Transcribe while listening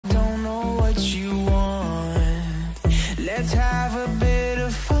what you want. Let's have a bit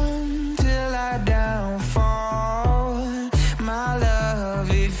of fun till I downfall. My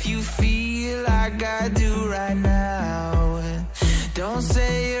love, if you feel like I do right now, don't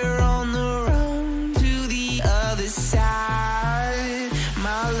say you're on the run to the other side.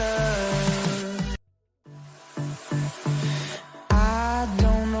 My love, I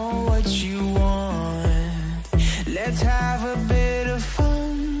don't know what you want. Let's have a bit of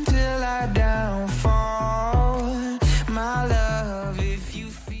fun till I downfall. My love, if you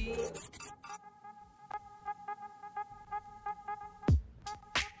feel.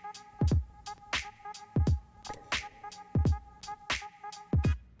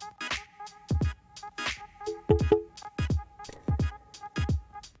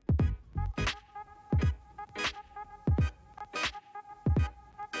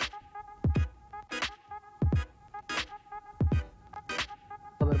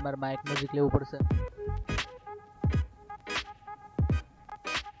 ખબર મારે Mike music લેવું પડશે.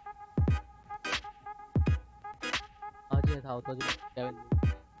 હજી થાવ તો જ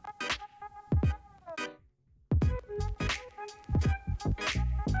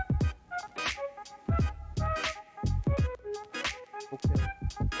okay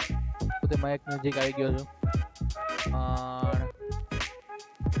તો Mike music આવી ગયો છે.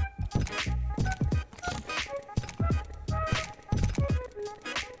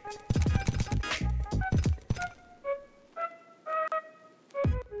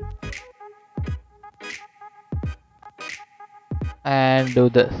 and do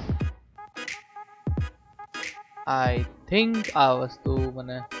this. I think આ વસ્તુ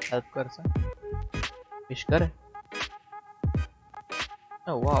મને હેલ્પ કરશે. વિશ કરે.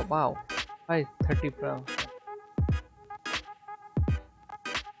 Oh wow, wow. 530 pounds.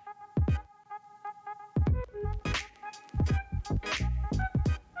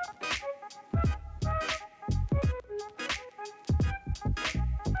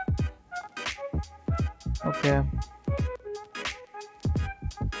 Okay.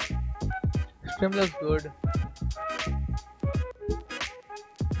 Stream looks good.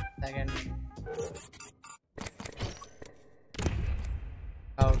 Second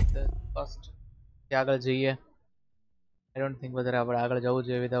out the first. આગળ જઈએ. I don't think whether આપણે આગળ જવું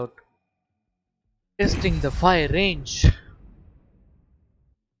જોઈએ without testing the fire range.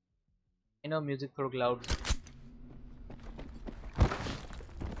 I know music થોડુંક loud.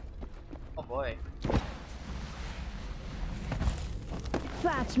 Oh boy.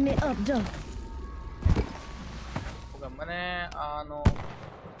 Patch me up, though. મને આનો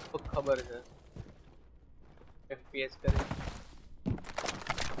ખબર છે. FPS કરે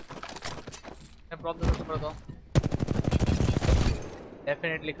ને પ્રોબ્લેમ નથી પડતો.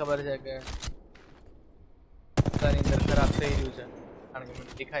 ડેફિનેટલી ખબર છે કે તારી અંદર ખરાબ થઈ રહ્યું છે કારણ કે મને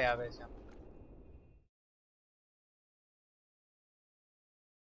દેખાઈ આવે છે.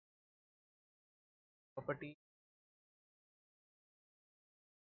 Property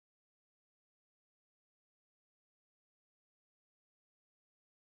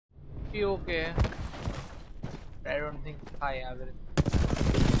okay. I don't think I have it.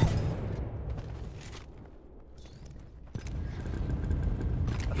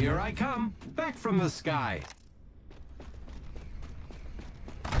 Here I come, back from the sky.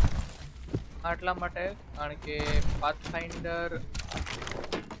 આટલા માટે કારણ કે પાથફાઇન્ડર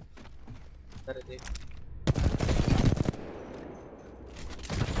કરે છે.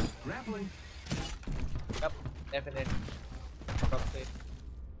 Grappling. Yep, definitely. Okay.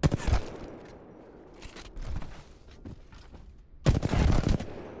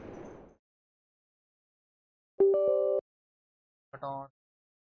 On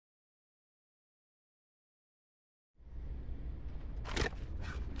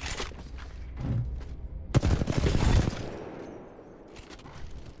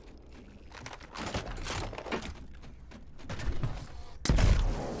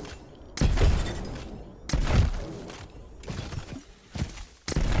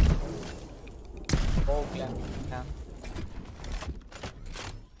oh yeah.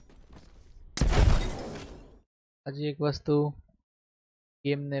 હજી એક વસ્તુ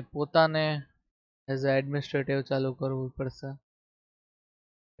गेम ने પોતાને એઝ અ એડમિનિસ્ટ્રેટિવ ચાલુ કરવું પડશે.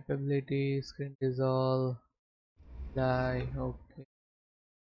 Capability screen resolve die okay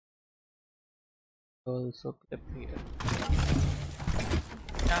also clip here.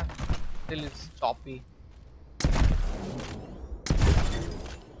 Yeah, still it's choppy.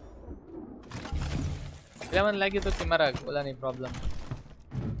 એટલે મને લાગ્યું તો કે મારા ઓલાની પ્રોબ્લેમ.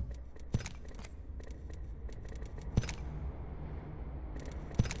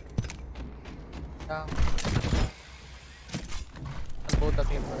 बहुत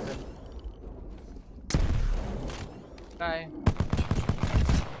तकलीफ पड़ रही है. Bye.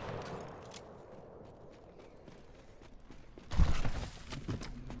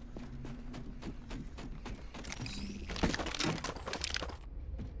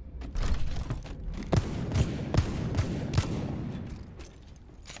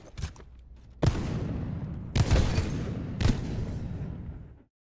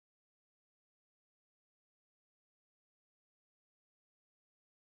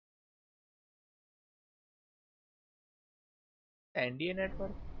 NDA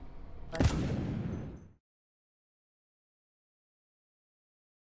network.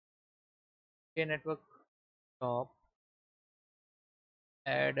 NDA network top.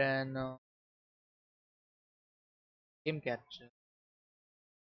 Add an game capture.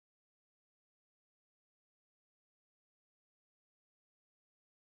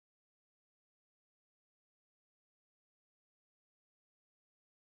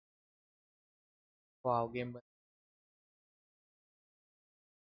 Wow, game.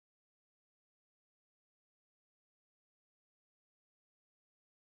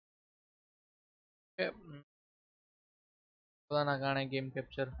 પોતાના કારણે ગેમ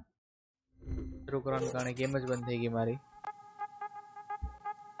કેપ્ચર શરૂ કરવાના કારણે ગેમ જ બંધ થઈ ગઈ મારી.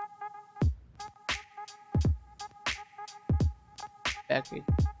 પેકેજ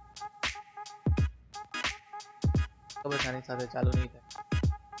તો બસ આની સાથે ચાલુ નહીં થાય.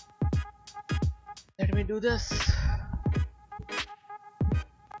 Let me do this.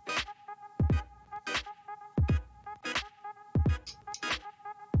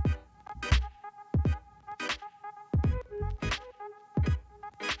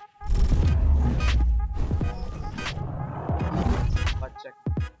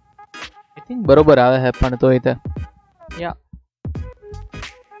 I think બરોબર આવે છે પણ તોય તે યા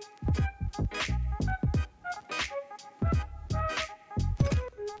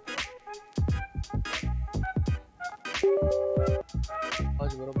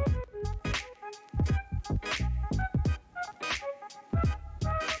આજ બરોબર.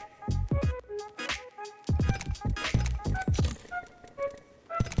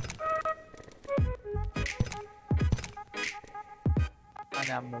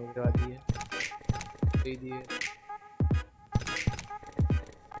 આને આમ નવું કરવા દઈએ. કહી દઈએ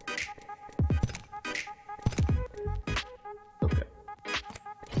okay.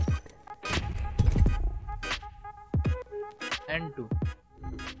 And 2.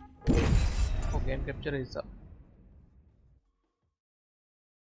 Oh, game capture is up.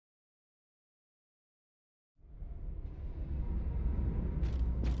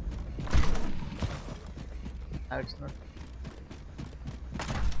 Now it's not.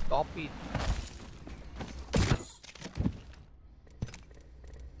 Copy.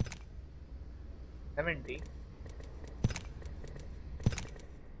 $70.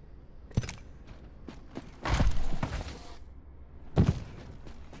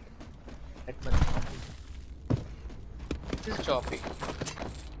 That much copy. This is choppy.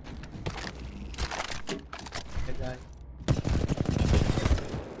 Hey guy.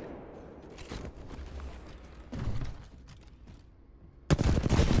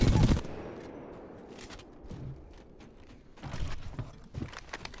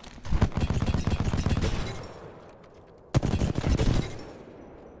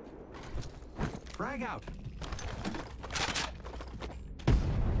 Frag out.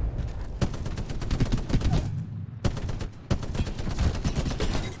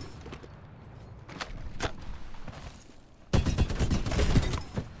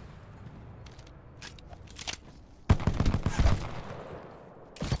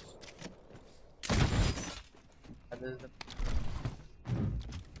 This is the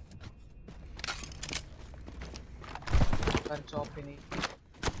bunch of in it.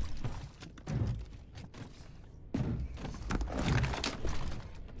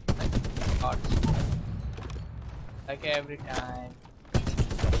 Like every time.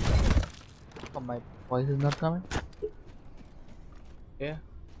 Oh, my voice is not coming. Okay.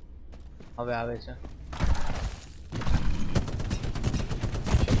 હવે આવે છે.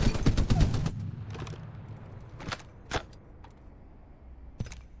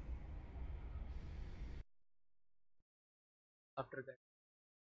 After that.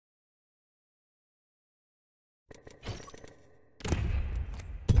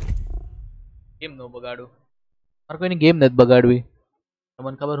 Game no બગાડું. મારે કોઈની game નથી બગાડવી.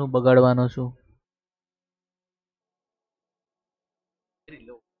 તમને ખબર હું બગાડવાનો છું. Very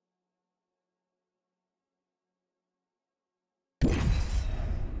low.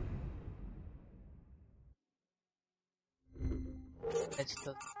 That's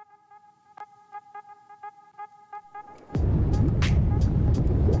the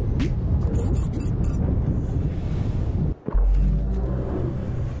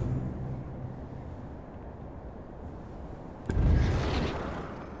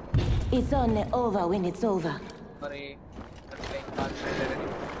It's only over when it's over. Sorry, I'm playing fast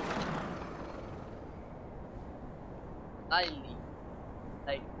already.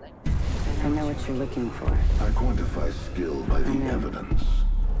 Like. I know what you're looking for. I quantify skill by the evidence.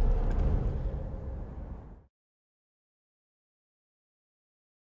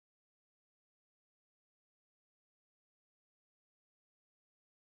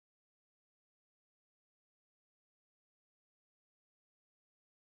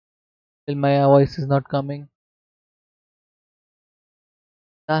 Still my voice is not coming.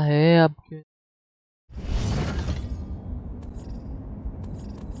 क्या है आपके?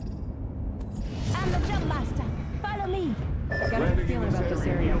 I'm the jump master. Follow me. Got a good Landing in feeling this about this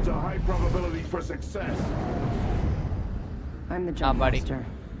area area. yields a high probability for success. I'm the jump buddy. master.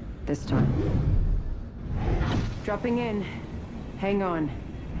 This time. Dropping in. Hang on.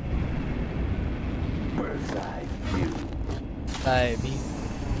 Bird's eye view. Baby.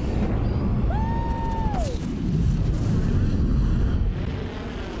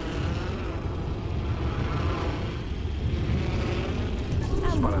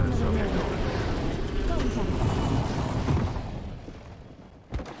 I'm going to the middle. Contact.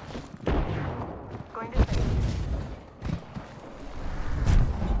 Going to say.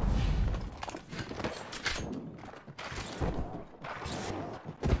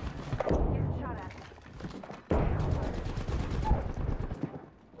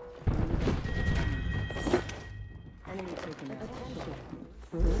 Enemy taken out.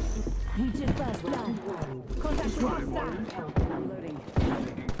 We did first blood. Contact with hostile. Reloading.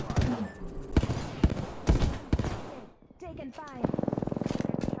 Taken fire.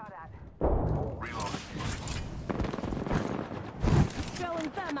 Shot at. Throwing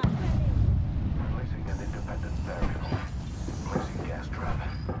thermite. Placing an independent variable. Placing gas trap.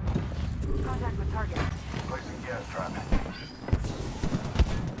 Contact with target. Placing gas trap.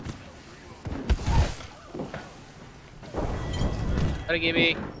 अरे गेबी.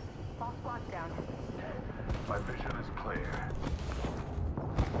 All squads down. My vision is clear.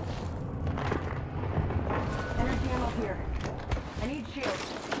 Energy ammo here. I need shields.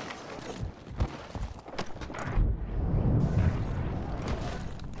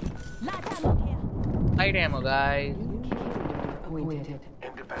 Light ammo here. Light ammo, guys. Appointed.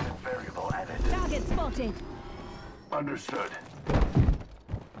 Independent variable added. Target spotted. Understood.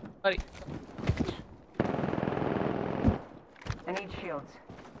 Sorry. I need shields.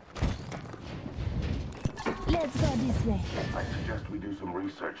 Let's go this way. I suggest we do some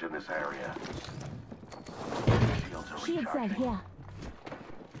research in this area. Shields are Shield cell recharging. here.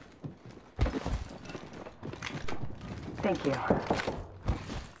 Thank you.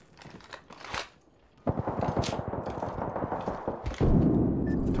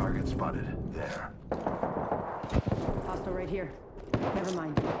 Target spotted. There. Hostile right here. Never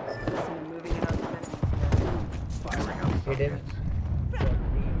mind. Listen, I'm moving in on some enemies. Firing on subjects.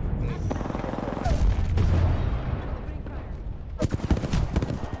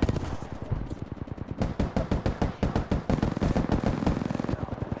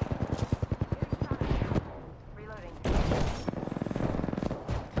 Reloading.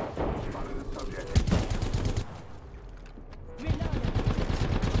 Spotted the subject. Reloading.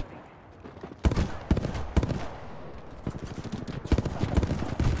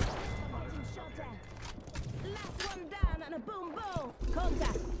 Shot at. Last one down and a boom boom.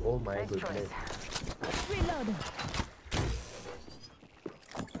 Contact. Oh my Nice goodness. choice. Reloading.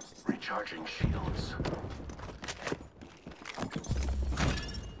 Recharging shields.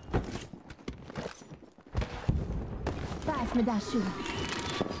 Pass me that shoe.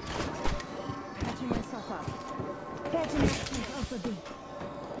 Catching myself up. Catching that off a bit.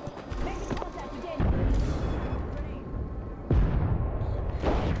 Making contact again.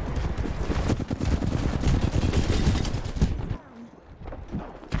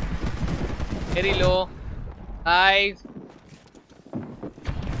 Very low. Guys.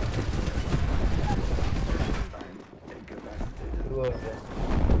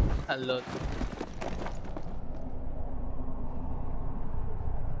 Hello.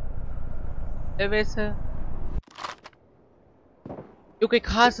 वैसे यो कोई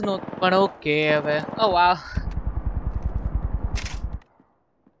खास note पण okay હવે ઓ વાહ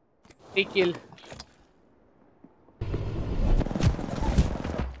kill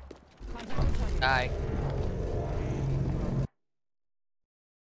die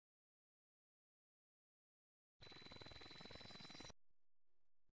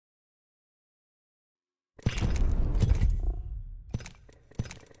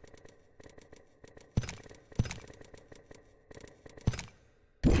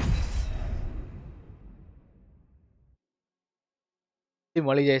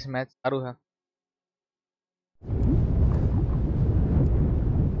મળી જાય છે match સારું છે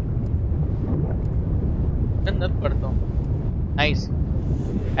વજન નથી પડતો નાઈસ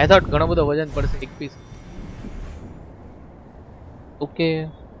આઈ થોટ ઘણો બધો વજન પડશે એક piece okay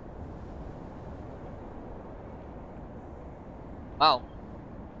wow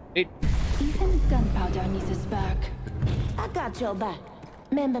hit Even gunpowder needs us back. I got your back.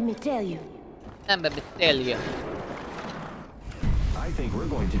 Remember me tell you. I'm a bit tell you. I think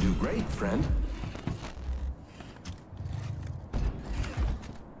we're going to do great, friend.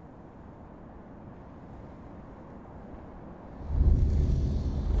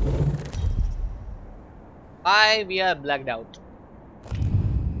 Why we are blacked out?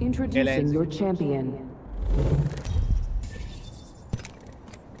 Introducing your champion.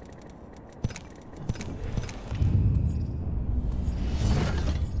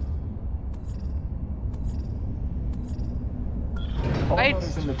 Right?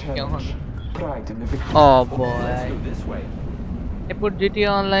 Honors in the challenge. Pride in the victory. Oh Let's boy. do this way. I put GTA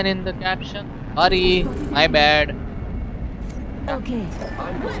Online in the caption. Sorry, my bad. Okay.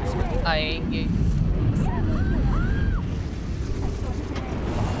 I'm going Watch over me. I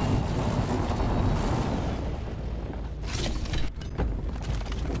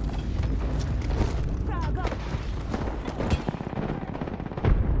Frog up.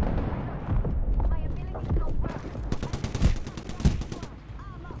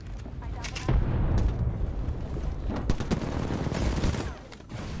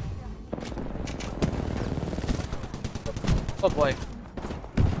 Oh boy.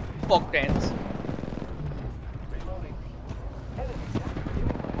 Fuck dance.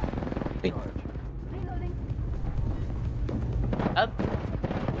 Wait. Up.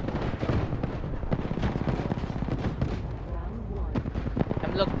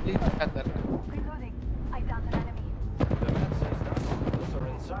 हम लोग please क्या कर रहे हैं Reloading. I downed an enemy. The map says that all of us are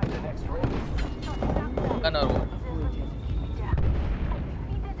inside the next ring. Gun और वो Yeah. I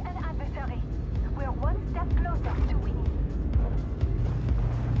defeated an adversary. We're one step closer to winning.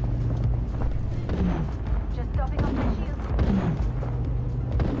 Just topping off my shield.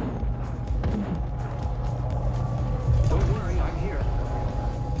 Don't worry, I'm here.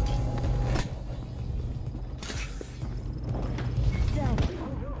 Done. There's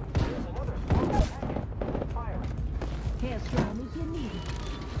another squad attacking. Fire. Hair strong if you need it.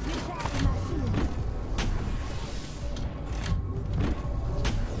 Recharging my shield.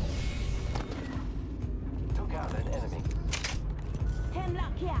 Took out an enemy.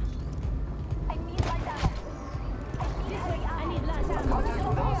 Hemlock here. I need light ammo. This way, I need light ammo. Contact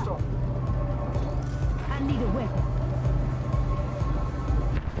with hostile. I need a weapon.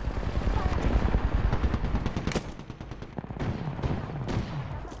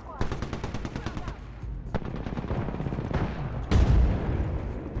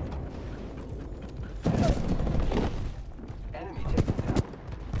 Enemy taken down.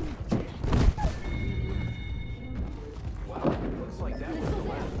 Wow, looks like that was the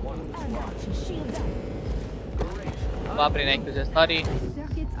last one of the I squad. got your shield up. Great. वापरे नहीं कुछ sorry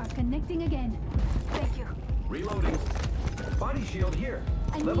Circuits are connecting again. Thank you. Reloading. Body shield here.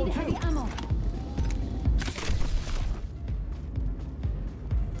 I Level need 2. heavy ammo.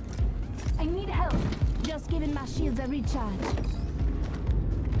 I need help. Just giving my shields a recharge.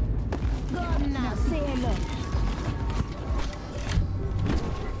 Go on now, say hello.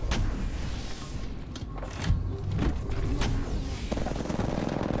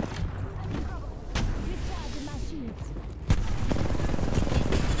 Recharging my shields.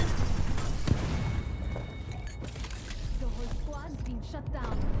 The whole squad's been shut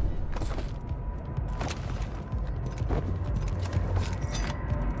down.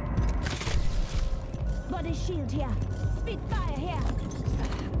 Body shield here. Spitfire here.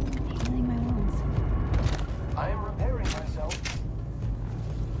 Healing my wounds. I am repairing myself.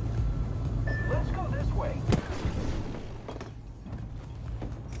 Let's go this way.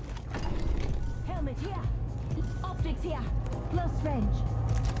 Helmet here. Optics here. Close range.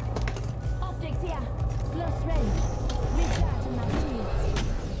 Optics here. Close range. Recharging my shields.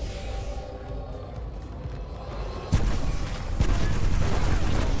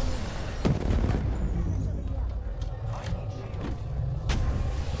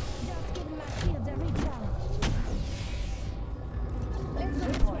 Just giving my shields a recharge. Let's go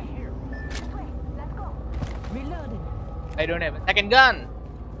this way. This way. Let's go. Reloading. I don't have a second gun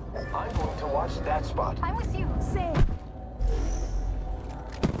I'm going to watch that spot. I'm with you. Say.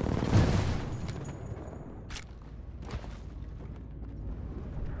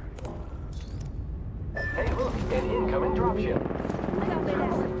 Hey, look, an incoming dropship. Copy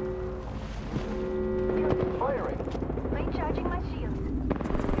that. Firing. Recharging my shield.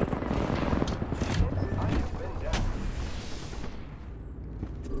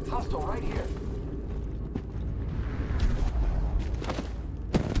 Hostile right here.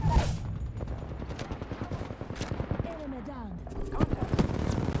 Enemy down. Contact.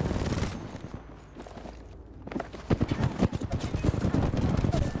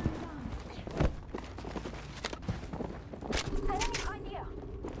 Enemy right here.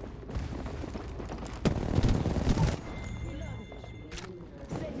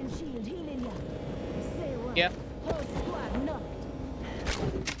 Setting shield, healing ya. Say what? Yeah. Whole squad knocked.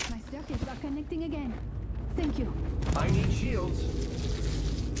 My circuits are connecting again. Thank you. I need shields.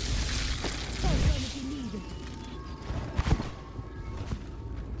 Hold on if you need it.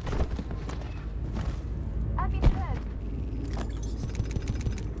 Happy to help.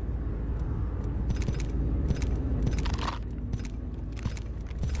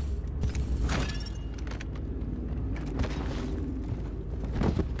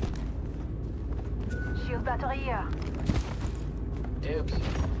 Shield battery here. Dibs.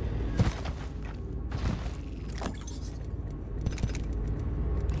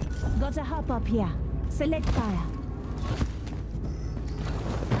 Got a hop up here. Select fire.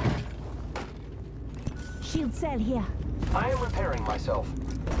 Shield cell here. I am repairing myself.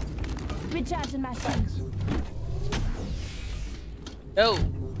 Recharging my shield. Thanks. Yo.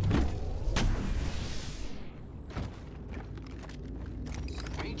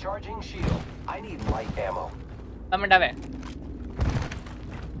 Recharging shield. I need light ammo. Comment away.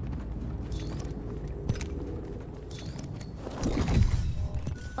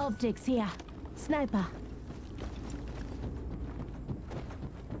 Optics here. Sniper.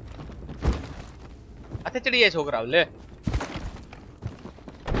 अच्छा चलिए छोकरा ले.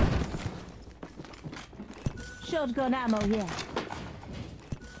 Shotgun ammo here.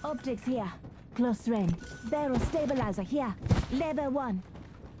 Optics here. Close range. Barrel stabilizer here. Level 1.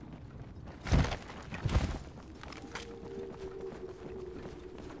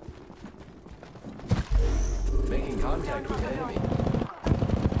 Making contact with enemy.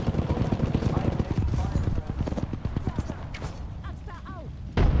 Axta out.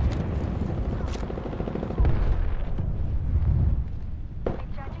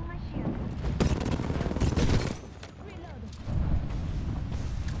 Recharging my shield. Reload.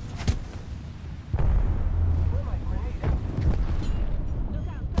 Where my grenade at? Look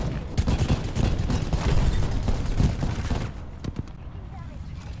out.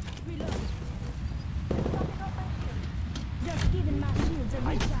 Reload. Just giving my shields a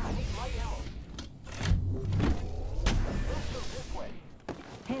I recharge. need light ammo. Let's go this way.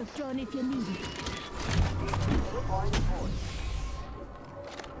 Health drone if you need it. Supplying force.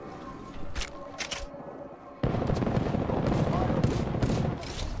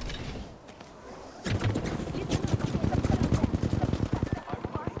 I'm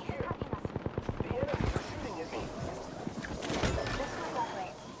right here. The enemies are shooting at me.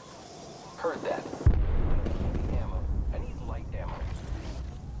 Heard that. Ammo. I need light ammo.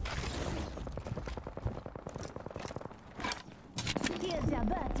 Here's your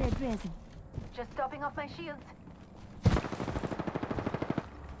birthday present. Just topping off my shields.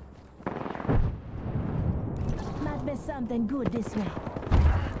 Might be something good this way.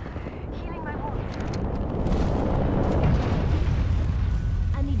 Healing my wound.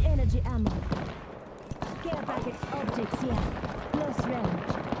 I need energy ammo. Care package optics here. Close range.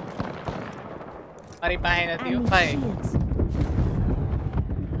 મારી પાસે I નથી need ભાઈ. shields.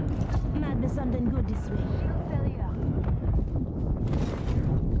 Might be something good this way. Shield cell here.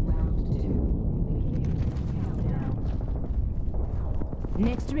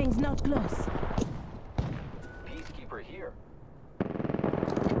 Next ring's not close. Peacekeeper here.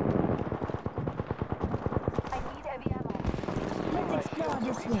 I need heavy ammo. Let's My explore shields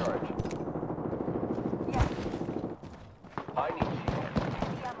this to way. recharge. Yeah, I need shield.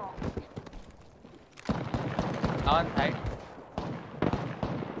 heavy ammo. On side.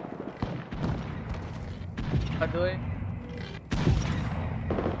 Adoy.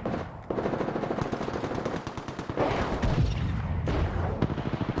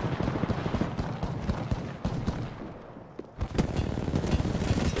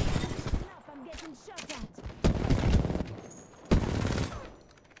 I'm getting shot at.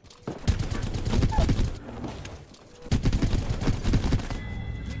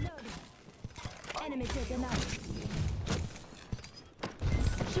 Reloading. Enemy taken out.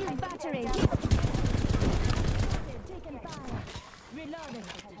 Shield battery. Taken fire. Reloading.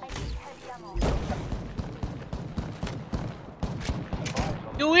 I need heavy ammo.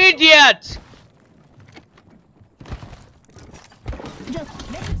 You idiot! Just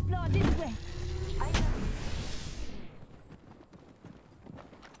let's explore this way.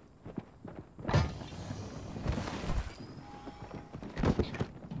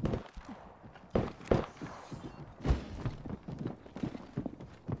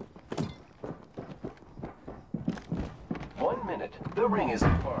 minute. The ring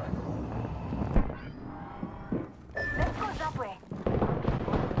isn't far. Let's go that way.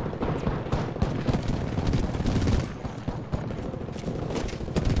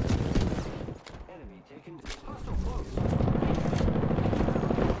 Enemy taken. Hostile close.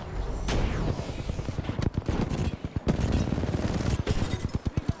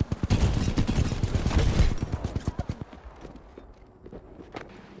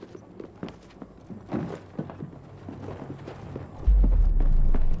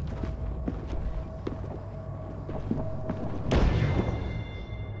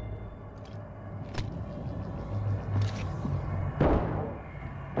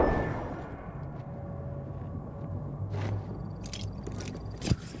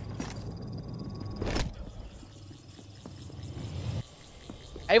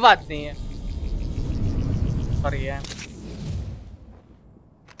 आई बात नहीं है sorry है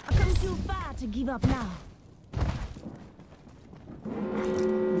I've come too far to give up now.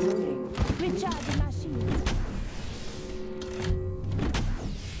 Recharging my shield.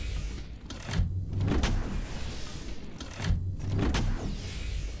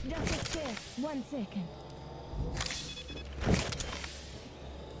 Just a step. 1 second.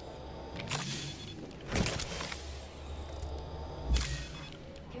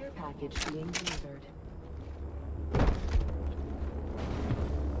 Care package being delivered.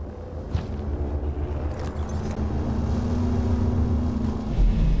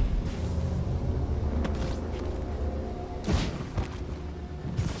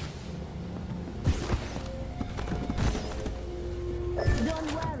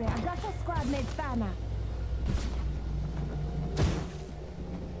 Don't worry, I got a squad mate spanner.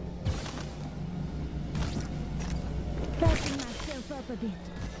 Patching myself up a bit.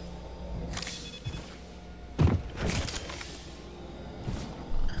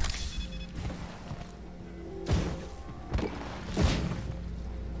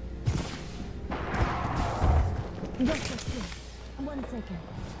 Just a second. 1 second.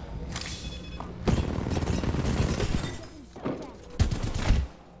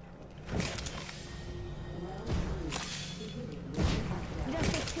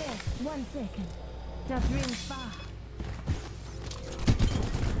 Just a second. 1 second. That rings far.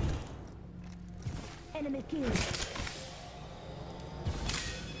 Enemy killed.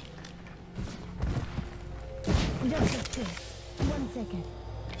 Just a second. 1 second.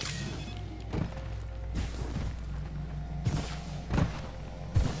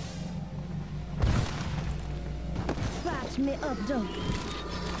 Scratch me up, dog.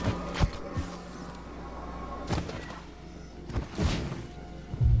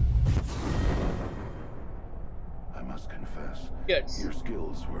 I must confess, Yes. your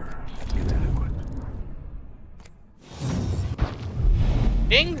skills were inadequate.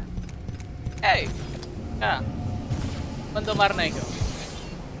 Ding hey क्या अपन तो मारना है क्यों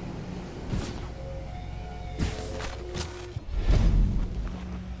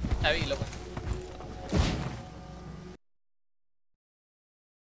अभी लोग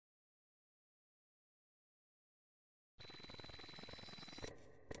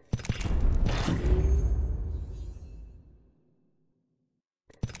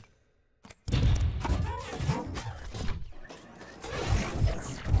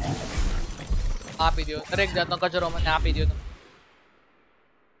आप ही दियो दरेक जातનો કચરો મને આપી દિયો તમે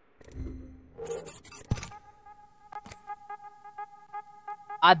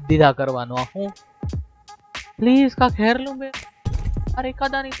આ દીધા કરવાનો હું પ્લીઝ કા ખેર લઉં બે અરે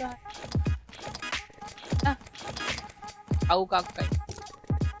કદા નહીં થાય આવું કાક કઈ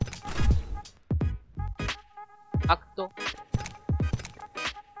કાક તો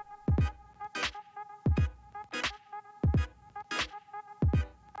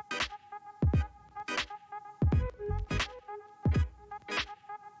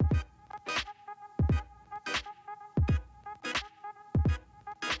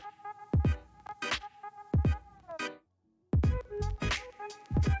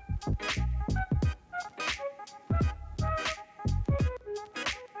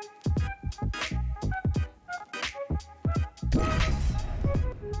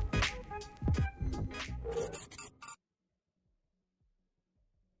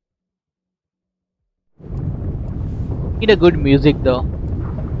Need a good music though.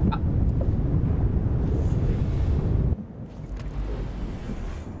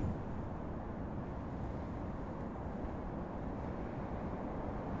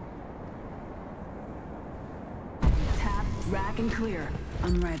 Tap, rack, and clear.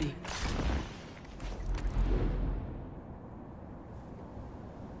 I'm ready.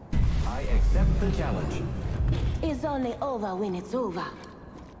 I accept the challenge. It's only over when it's over.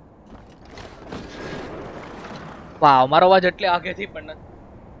 વાવ મારો અવાજ એટલે આગેથી પણ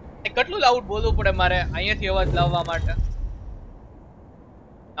નથી કેટલું લાઉડ બોલવું પડે મારે અહીંયાથી અવાજ લાવવા માટે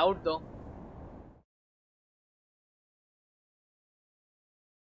લાઉડ તો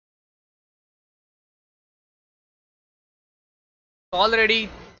already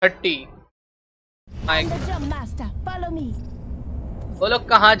 30 I'm the jump master. Follow me. बोलो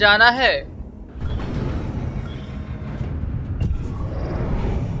कहाँ जाना है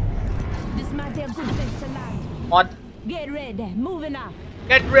This might be a good place to land. मौत Get ready. Moving up.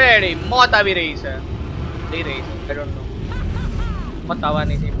 get ready मौत આવી રહી છે જઈ રહી છે I don't know મौत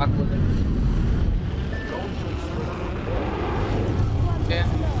આવવાની છે પાક્કું છે Okay.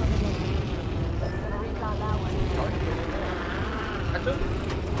 Acho?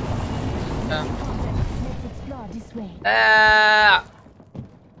 Yeah. Let's explore this way.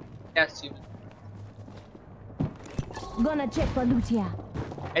 Yes, Chief. Gonna check for loot here.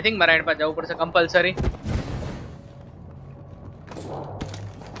 I think મારા એન્ડ પર જવું પડશે compulsory.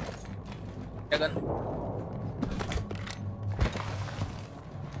 Jagan.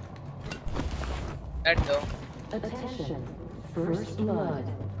 Let's go. Attention. First blood.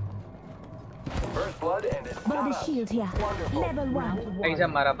 First blood and it's Body not us. shield here. Level 1. આઈ જા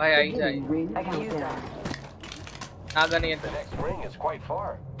મારા ભાઈ આઈ જાય Ring I can use countdown. that. નાગર નહીં The next ring is quite far.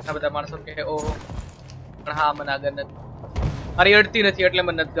 આ બધા માણસો કહે ઓહો પણ હા મને નાગર નથી મારી અડતી નથી એટલે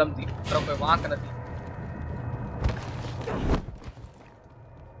મને નથી ગમતી મારો કોઈ વાંક નથી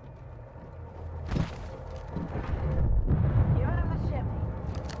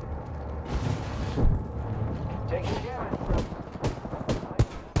Taking damage.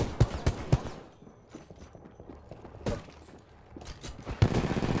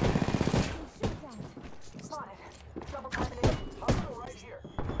 Right here.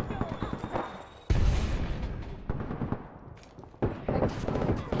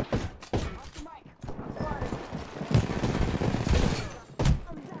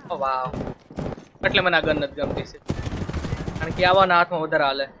 ઓ વાવ એટલે મને આ ગન નથી ગમતી છે કારણ કે આવાના હાથમાં વધારે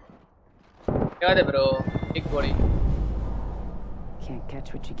હાલે કેવા દે બ્રો એક ગોળી Can't catch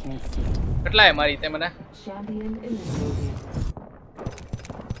what you can't see. કેટલા હે મારી તે મને Champion eliminated.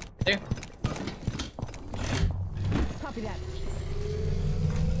 છે? Copy that.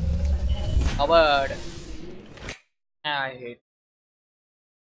 Covered. I hate.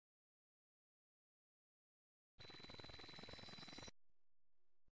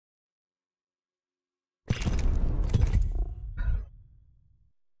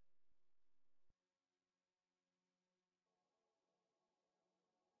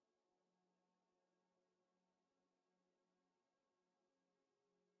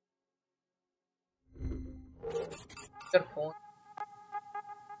 Your phone.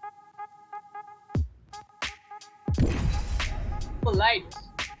 Oh, lights.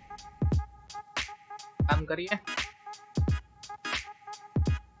 काम करिए.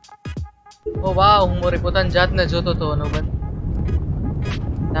 Oh wow, હું મારી પોતાની જાતને જોતો તો અનુબંધ.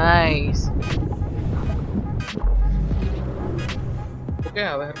 Nice. Okay,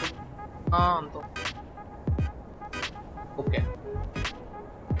 હવે આમ તો. Okay.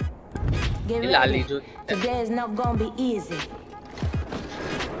 Get લાલી ready. જો. Today is not gonna be easy.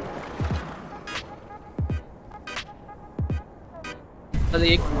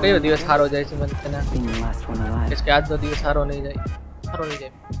 એક કયો દિવસ સારો જાય છે મને તને Being the last one alive. કે આજનો દિવસ સારો નહીં જાય સારો નહીં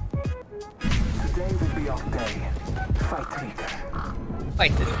જાય Today will be our day. Fight later.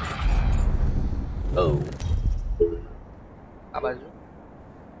 Fight કરી ઓ આ બાજુ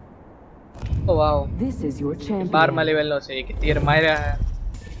ઓ વાવ This is your champion. 12મા લેવલનો છે એક 13 માર્યા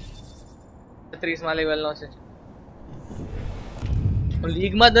 33મા લેવલનો છે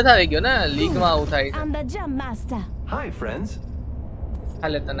લીગમાં જ નથી આવી ગયો ને લીગમાં આવું થાય છે I'm the jump master. Hi, friends.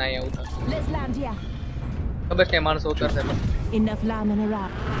 હાલે તને અહીંયા ઉતર Let's land here. ખબર છે માણસો ઉતરશે તો Enough landing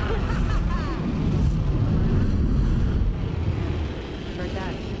around. Heard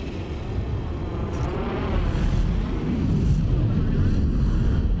that.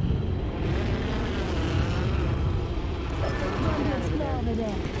 Gonna explore over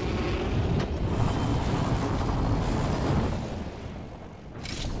there.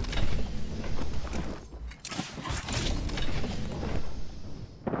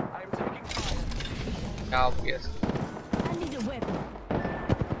 I'm taking fire. obvious I need a weapon.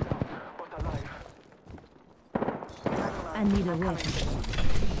 But alive. I need a weapon.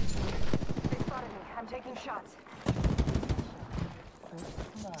 I'm taking shots.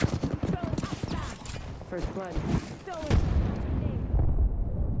 First blood.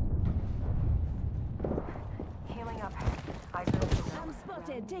 Healing up. I'm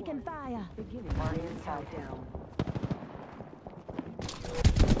spotted, taking fire. Beginning Guardian countdown.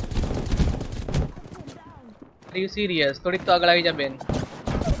 Are you serious? थोड़ी तो आग लगी जा Ben.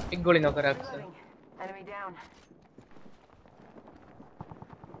 एक गोली नौकर अक्सर. Enemy down.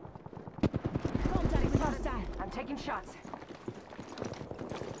 Contact with hostile. I'm taking shots.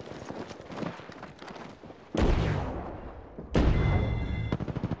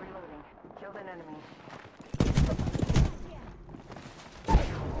 Reloading. Killed an enemy.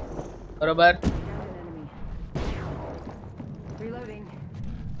 बरोबर. Downed an enemy. Reloading.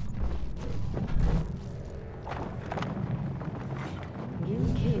 New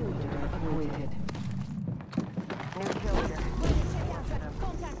kill leader awaited. New kill leader. Check out that.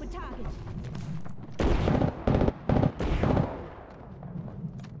 Contact with target.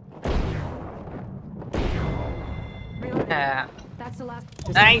 Reloading. Ah, That's the last.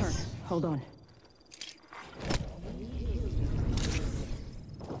 nice. Hold on.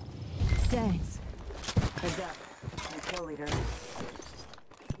 Thanks. Heads up. New kill leader.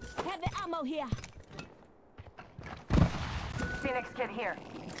 Have the ammo here. Phoenix kid here.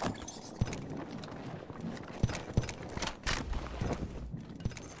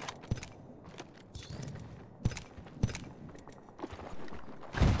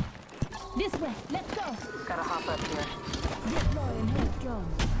 This way. Let's go. Gotta hop up here. Deploying head drone.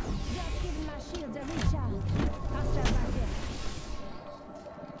 Just giving my shields a recharge. Hostile right there.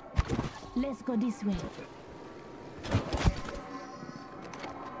 Let's go this way.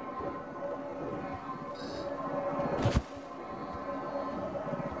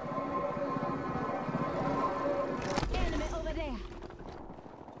 Enemy over there.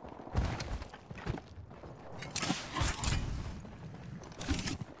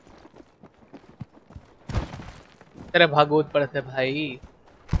 तेरे भागवत पढ़ते भाई.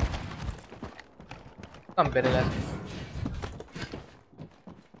 कम करेगा.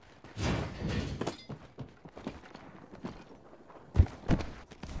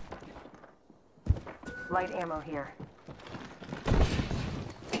 Light ammo here.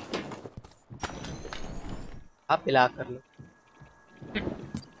 आप पिला कर लो.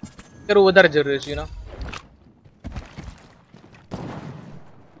 फिर उधर जरूर है, you know.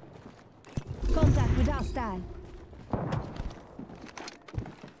 Contact with hostile.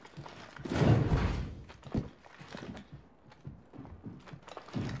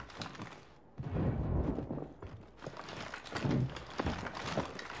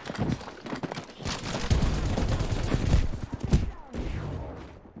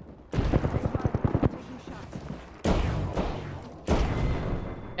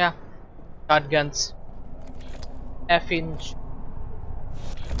 Yeah. Shotguns. F-inch.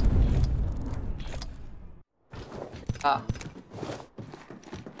 Ah.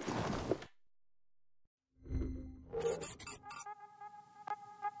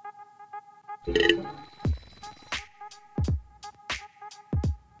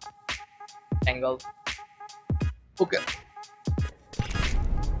 Angle. Okay.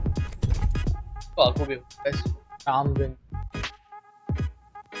 Oh, aku भी guys. Ramvin.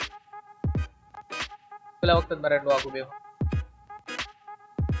 Kalau waktu kemarin aku भी.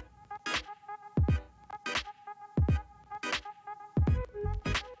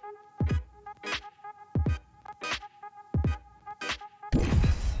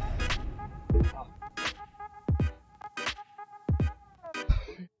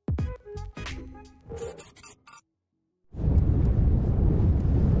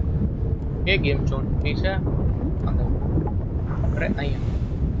 ये गेम चोन पीछे अंदर अरे नहीं है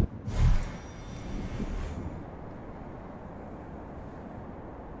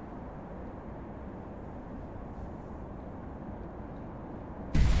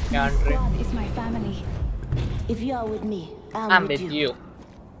क्या Andre? Squad is my family. If you are with me, I'm with you.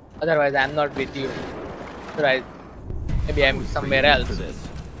 Otherwise, I'm not with you. Otherwise, maybe I'm somewhere else.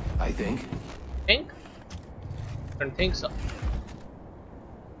 I think. Think? Don't think so.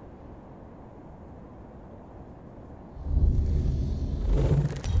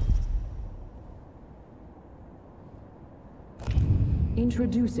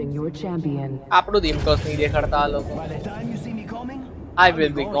 Introducing your champion. આપણું impose નહીં દેખાડતા આ લોકો. By the time you see me coming, I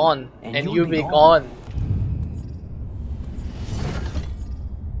will be gone and you be gone.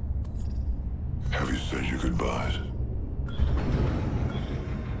 Have you said your goodbyes?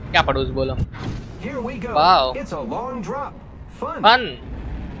 क्या पढ़ूं बोलो. here we go. Wow. It's a long drop. Fun. Fun.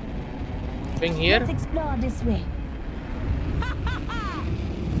 Being here. let's explore this way.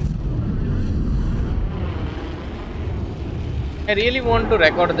 I really want to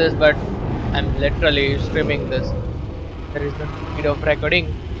record this, but I'm literally streaming this. There is no need of recording.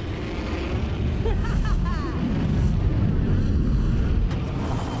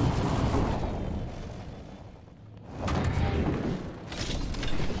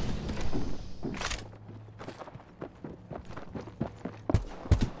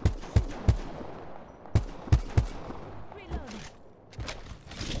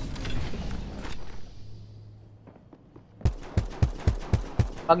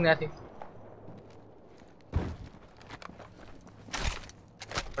 ભાગ ત્યાંથી.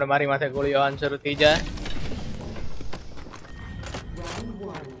 આપણે મારી માથે ગોળીઓ આવવાનું શરૂ થઈ જાય.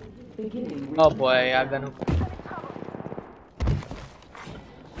 ઓ બોય આ gun.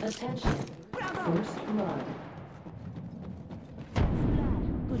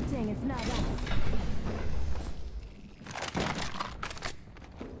 Good thing it's not us.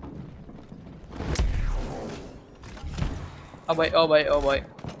 Oh boy, oh boy, oh boy.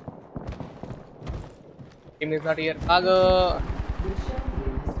 Team is not here. Aga.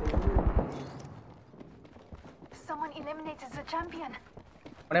 Someone eliminated the champion.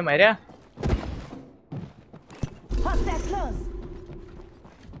 What am I here? Hostile close.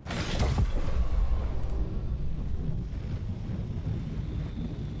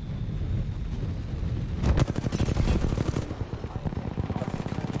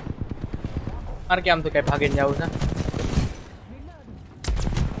 મારે કેમ તો કઈ ભાગીને જાવું છે.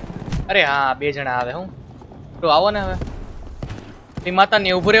 અરે હા બે જણા આવે. હું તો આવો ને હવે. એ માતા ને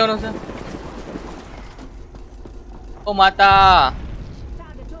ઊભું રહેવાનું છે. ઓ માતા.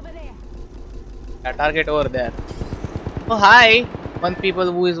 Target over there. Target over there. Oh hi, one people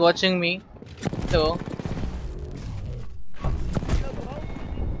who is watching me. So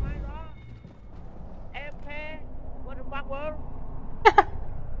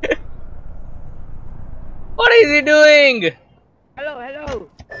what is he doing? Hello, hello.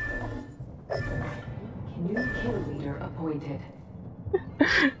 New kill leader appointed.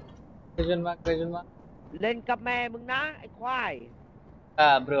 Question mark. Lên cặp mẹ mừng ná, ai khoai.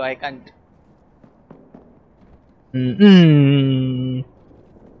 Bro, I can't.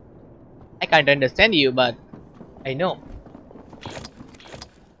 I can't understand you, but I know.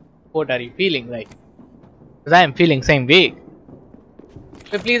 What are you feeling like? Because I am feeling same way.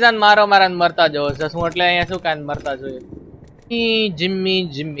 So please an maro maran marta jo. Just હું એટલે અહીંયા શું કાન મરતા જોઈએ. Jimmy.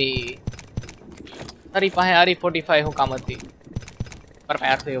 તારી પાસે RE45 હું કામ હતી. મારા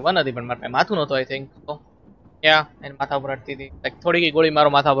પાસે R1 હતી પણ મારા પાસે માથું નહોતું I think. So yeah, એને માથા ઉપર હટતી હતી. Like થોડી ગઈ ગોળી મારો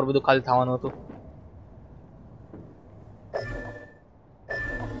માથા ઉપર બધું ખાલી થવાનું હતું.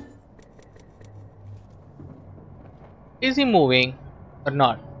 Is he moving or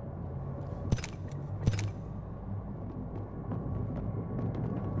not?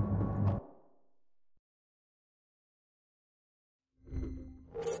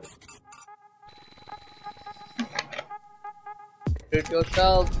 Treat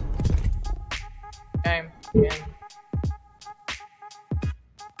yourself. Time.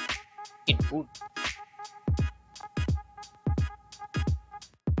 Eat food.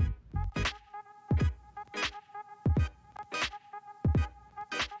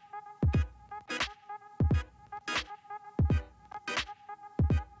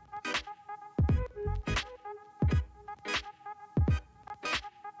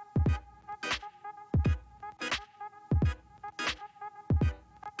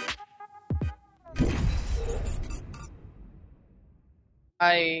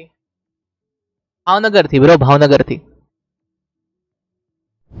 Hi. Bhavnagar thi bro, Bhavnagar thi.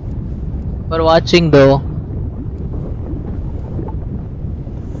 For watching though.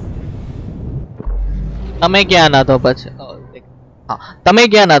 તમે ક્યાં ના તો પછી? હા, તમે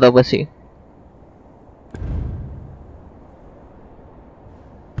ક્યાં ના તો પછી?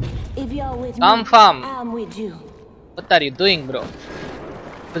 If you're with Come me, farm. I'm with you. What are you doing bro?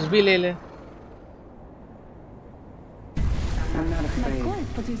 कुछ भी ले ले. I'm not My afraid. core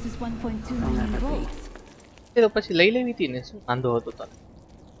produces 1.2 I'll million never be. volts. એ તો પછી લઈ લેવી હતી ને, શું વાંધો હતો તને?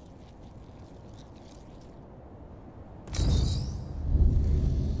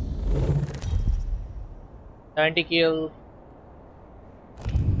 kill.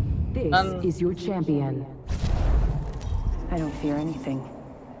 This is your champion. I don't fear anything.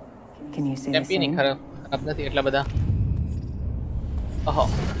 Can you say the Champion same? ખરાબ નથી એટલા બધા. ઓહો.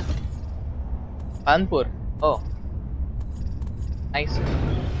 Kanpur. Oh. Nice.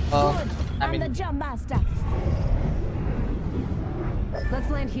 I'm the jump master. Let's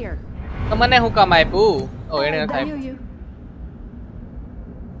land here. તો મને હું કામ આપ્યું? ઓ એને I નથી hear you.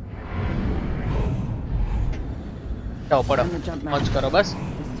 જાઓ પડો. I'm the jump મોજ master. કરો બસ.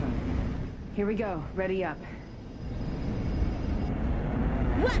 This time. Here we go. Ready up.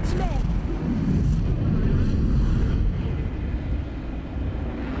 Watch me.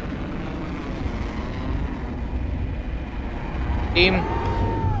 Team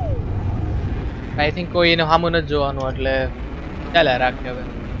I think કોઈ એનું સામું નથી જોવાનું એટલે ચાલે રાખે હવે.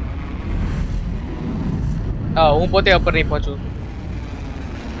 હું પોતે ઉપર નહીં પહોંચું.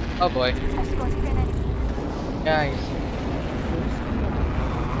 Oh boy. Guys.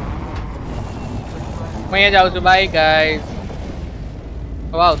 હું અહીંયા જાઉં છું. Bye guys.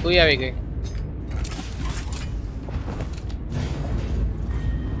 વાવ તું આવી ગઈ.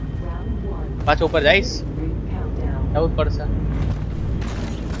 પાછો ઉપર જઈશ, જવું પડશે.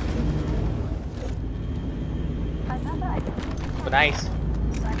 નાઈસ.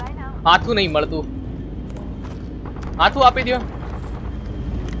 માથું નહીં મળતું, માથું આપી દો.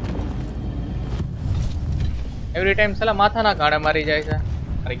 એવરી ટાઈમ સાલા માથા ના કારણે મારી જાય છે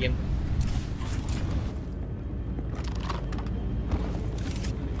મારી game.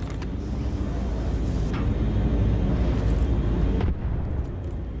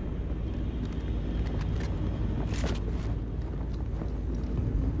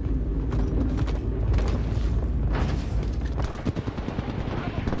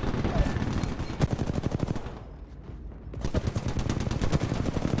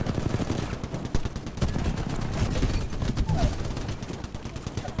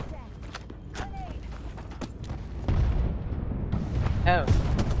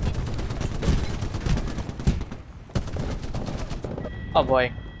 Oh boy,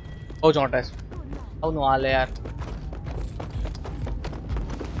 oh don't test. Oh no हाल है यार.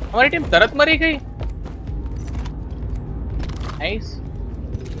 हमारी टीम तरत मरी गई. Nice.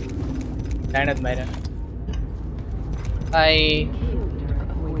 Stand up, man. I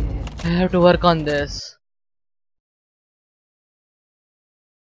have to work on this.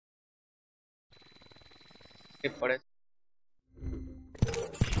 It for it.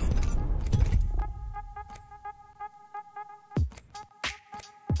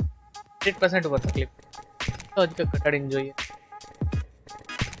 %% ઉપર તકલીફ તો હજી ઘટાડીને જોઈએ.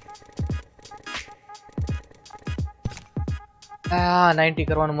 આ 90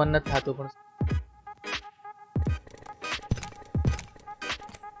 કરવાનું મન નથી થતું પણ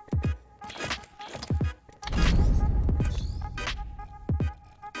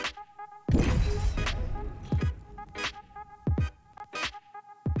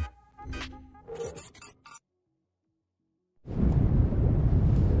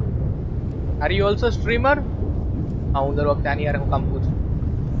Are you also streamer? हाँ उधर वक्त आनी यार हूँ काम कुछ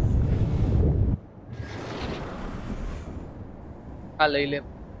हाँ ले ले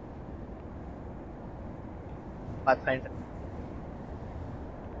बात find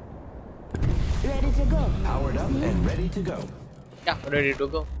Ready to go. Powered up and ready to go. Yeah, ready to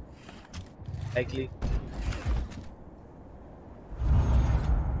go. Likely.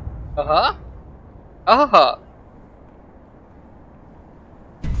 Aha.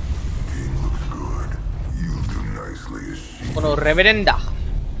 Uno reverenda.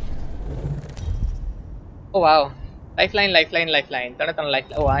 Oh wow. Lifeline. Tana lifeline.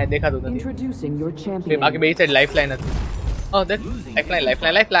 Oh I dekha dudha. Introducing your champion. बाकी बेही साइड lifeline હતી. Oh that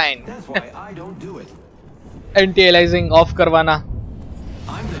lifeline. That's why I don't do it. Anti-aliasing off करवाना.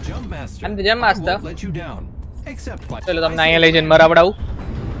 I'm the jump master. I'm the jump master. I won't let you down. Except by चलो तुम नया legend मरावड़ाऊ.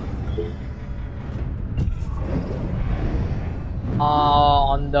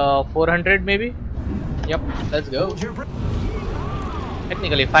 On the 400 maybe. Yep, let's go.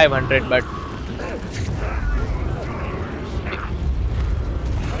 Technically 500, but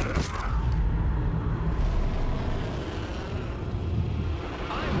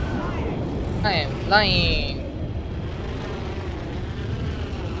I am flying.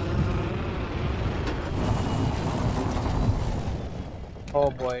 Oh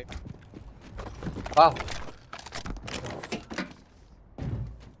boy. Wow.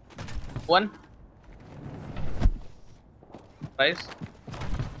 One. Price.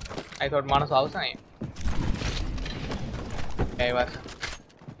 I thought Manas house nahi. Okay, was.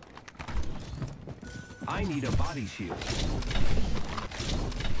 I need a body shield.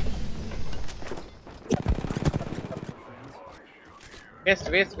 Waste.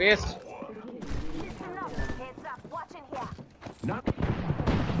 Listen up. Heads up. Watching here. Not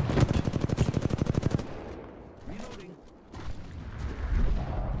reloading.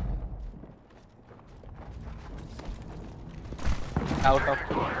 Out of.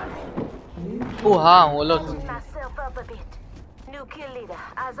 Oh हाँ वो लो. Myself up a bit. New kill leader.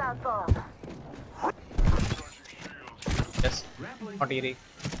 Azad Bob. Yes. Not easy.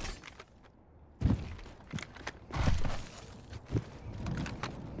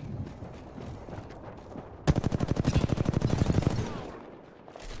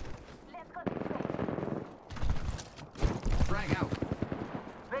 Let's go this way. Frag out.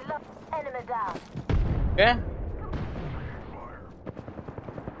 Reload. Enemy down. Okay.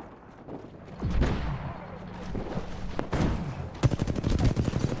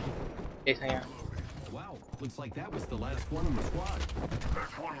 Wow, looks like that was the last one in the squad.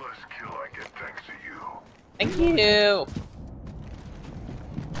 That's one less kill I get thanks to you. Thank you.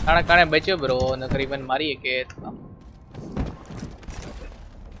 Kane બચ્યો bro નકરીબન મારી કે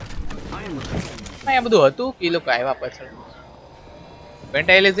am repairing them. આ બધું હતું કે એ લોકો આવ્યા પાછળ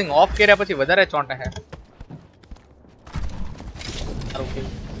ventilation of કર્યા પછી વધારે ચોંટે છે સારું કેવું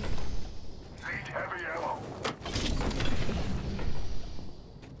Need heavy ammo.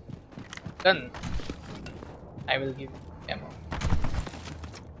 gun I will give ammo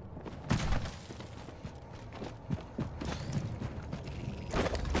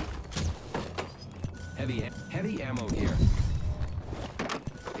Heavy ammo here.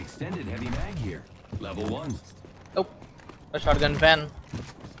 Extended heavy mag here. Level 1. nope a shotgun fan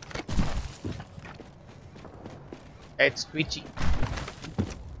it's twitchy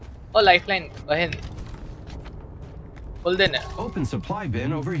oh lifeline ahead hold in Open supply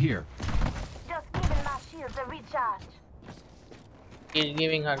bin over here. Just giving my shields a recharge. he's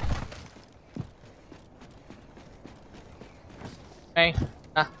giving her hey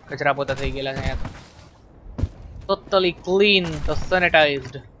ah kachra pota થઈ ગયેલા છે યાર totally clean તો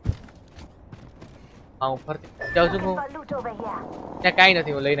sanitized હા ઉપર જાઉં છું હું Got loot over here. ત્યાં કાંઈ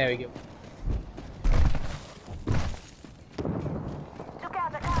નથી હું લઈને આવી ગયો Took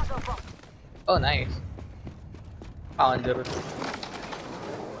out the cargo box. oh nice ખાવાની જરૂર છે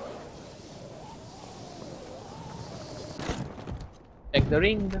take the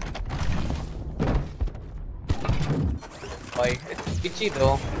ring boy it's itchy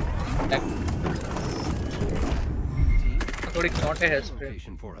though like થોડીક નોટે હે spray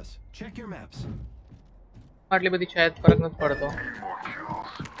Location for us. Check your maps. આટલી બધી શાયદ ફરક નથી પડતો More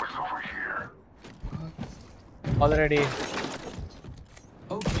kills. What's over here? already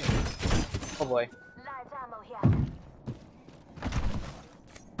Okay. oh boy Light ammo here.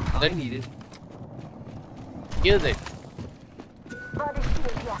 I need it. use it Body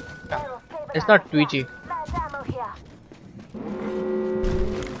shield here. Barrel stabilizer it's not here. twitchy Light ammo here.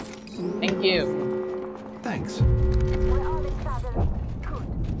 thank you Thanks. We're all inside the ring. Good.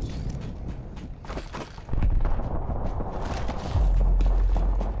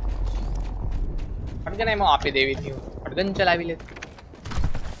 shotgun એમાં આપી દેવી હતી shotgun ચલાવી લે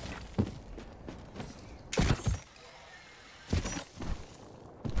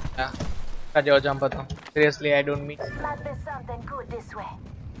હા જો jump હતો seriously I don't mean Might be something good this way.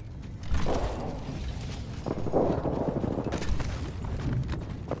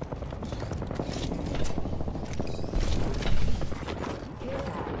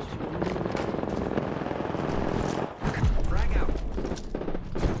 Frag out.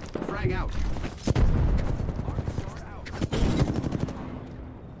 Frag out.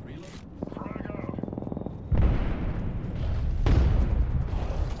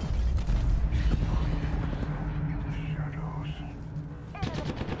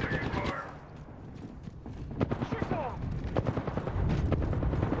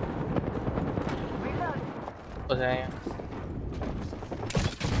 हो जाए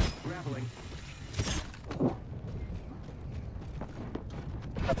Grappling.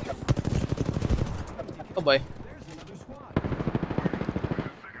 oh boy There's another squad.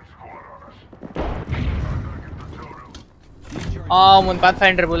 oh mun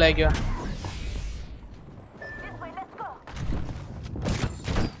pathfinder બોલાઈ ગયો This way, let's go.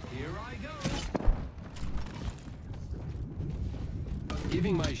 Here I go.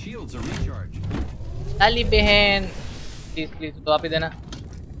 Giving my shields a recharge. साली बहन please please तो आप ही देना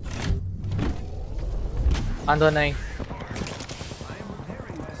वांधो नहीं I am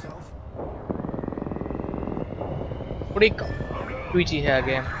repairing myself. थोड़ी ट्विची है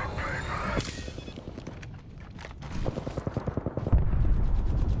आगे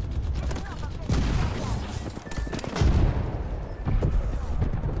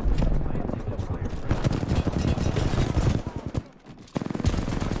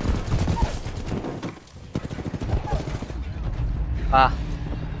वाह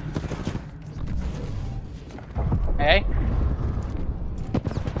है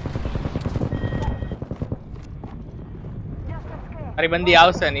अरे बंदी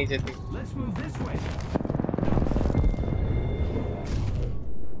आवશે નીચેથી Let's move this way.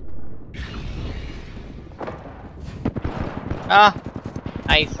 ah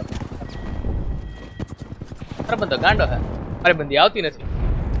nice અરે બંદો ગાંડો હે અરે બંદી આવતી નથી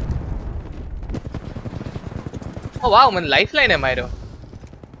ઓ વાવ મને લાઈફ લાઈન એ માર્યો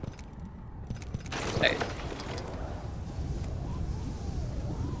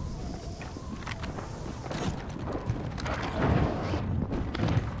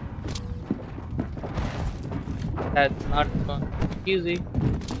That's not easy.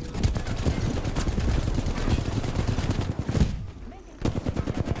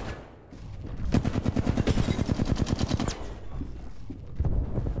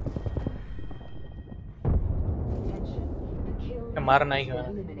 मारना ही है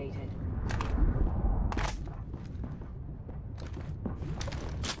Eliminated.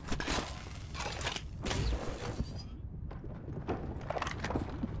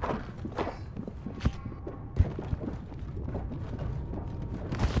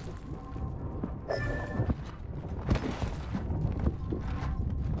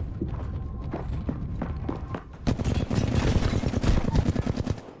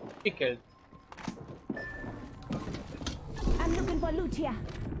 He killed. I'm looking for loot here.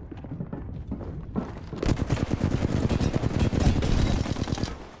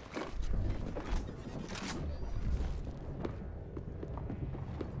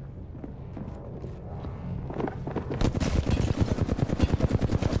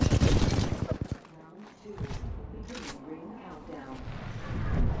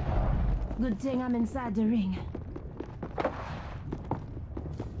 Good thing I'm inside the ring.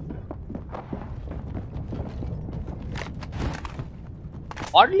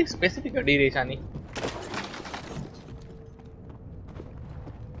 Oddly specific अड़ी रही जानी.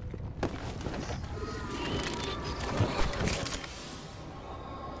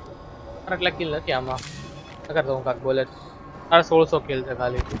 अगला किल ना क्या माँ? अगर तो उनका बोले, अरे 1600 किल थे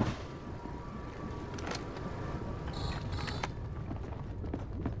खाली.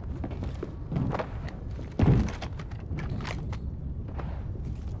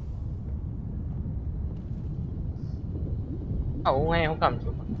 Ah, वो है वो काम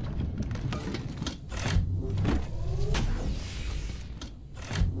चुका.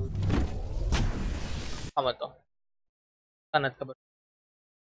 हाँ मत तो. कानत cover.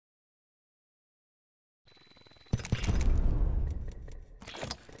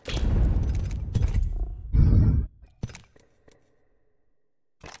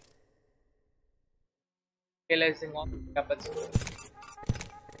 Realizing all happens.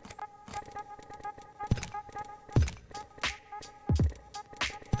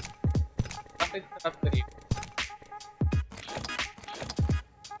 Topic खराब करिए.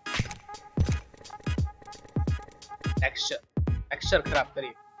 Texture खराब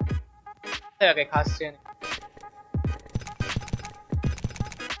करिए. क्या क्या खास चीज़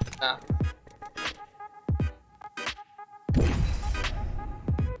ना.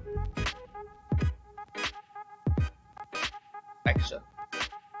 Texture.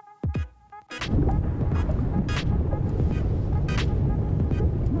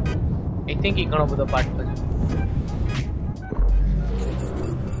 I think he घणो બધો પાર્ટ કર્યો.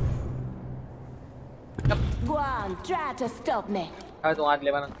 Go on, try to stop me. હવે તું હાથ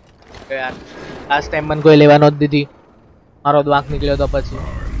લેવાનો યાર. લાસ્ટ ટાઈમ મને કોઈ લેવાનો જ દીધી. મારો દ્વાંક નીકળ્યો તો પછી.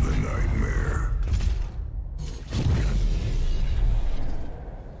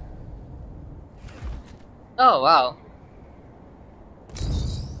 Oh wow.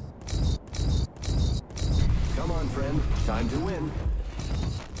 Come on, friend. Time to win.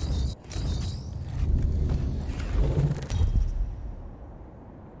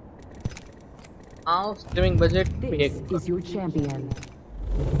 Now streaming budget This is your champion.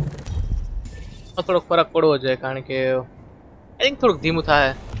 થોડોક ફરક પડવો જોઈએ કારણ કે આઈ થિંક થોડુંક ધીમું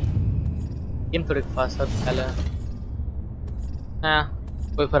થાય. ગેમ થોડીક ફાસ્ટ ચાલે. હા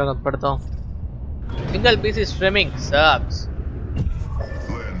કોઈ ફરક નથી પડતો. સિંગલ પીસી સ્ટ્રીમિંગ સક્સ.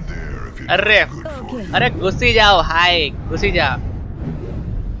 અરે અરે ઘુસી જાઓ. હાય ઘુસી જા.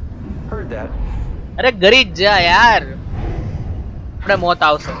 Heard that. અરે ગરી જ જા યાર. આપણે મોત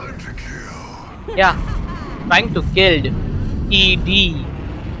આવશે. Yeah, trying to kill ED.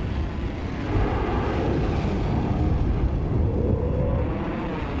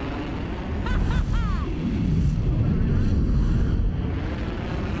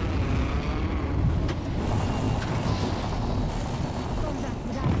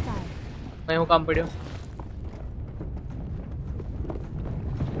 मैं हूँ काम पड़ियो.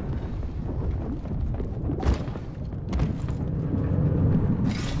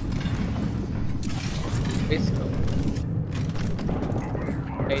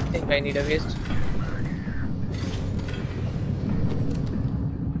 I think I need a waste.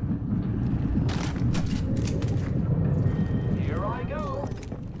 Here I go.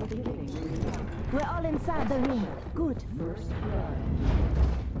 We're all inside the ring. Good.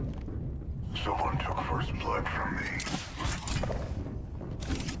 Someone took first blood from me.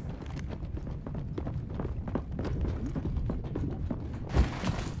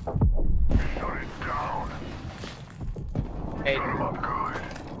 Shut it down. Hey. Up good.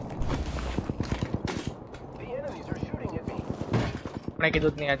 The enemies are shooting at me. मैं की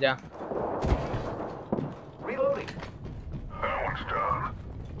दूध नहीं आजा. Reloading. That one's done.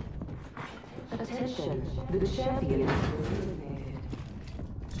 Attention, the champion is eliminated.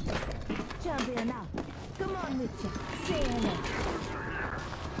 Champion now. Come on, Witcher. Say hello.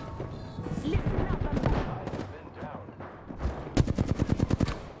 Listen up, I'm back. Been down.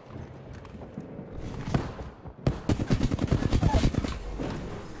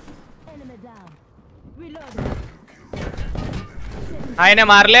 Enemy down. Reloading. हाँ इन्हें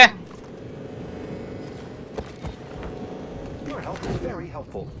मार ले. Your help is very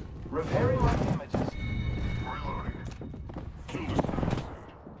helpful. Repairing my damages.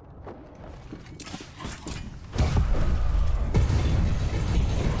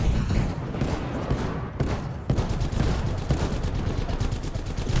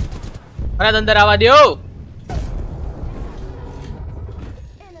 મને અંદર આવવા દો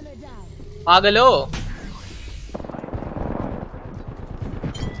Enemy down. પાગલો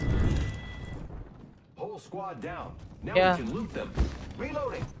Whole squad down. Now Yeah. we can loot them.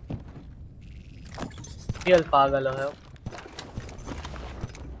 Reloading. Real पागल है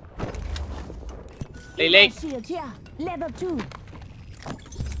ले ले Shield here. Level 2.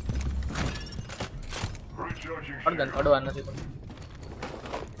 और गन अड़वा નથી પણ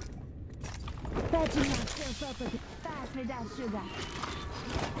Patching myself up a bit. Pass me that sugar.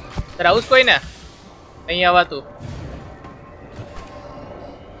 तेरा हाउस कोई ને અહીં આવા તું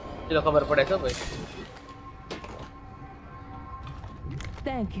ચલો ખબર પડે છે ભાઈ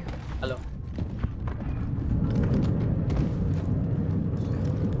Thank you. Hello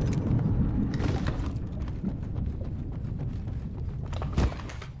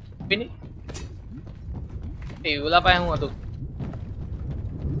Pini? Eh, wala pa yung ano.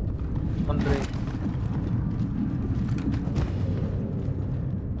 Andre.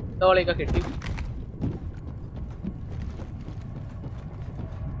 Tawali ka kitty.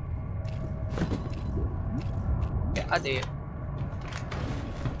 Yeah, ade.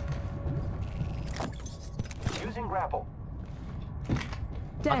 Using grapple.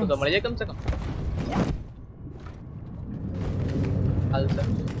 Aku तो मर जाए कम से कम हाल सर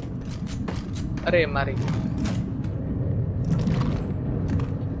अरे मारी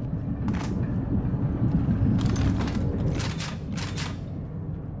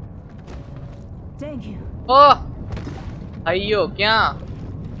Thank you. ओह अयो क्या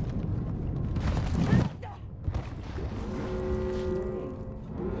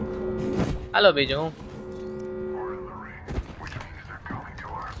हेलो बीजू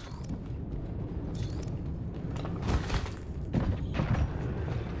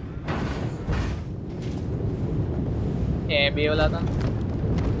बे वाला था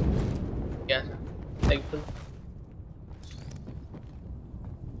क्या thankful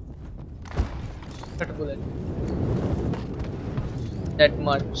cut bullet that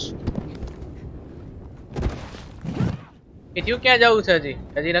much कित्यू क्या जाऊ છે હજી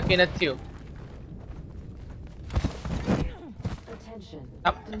હજી નક્કી નથી થયું Attention.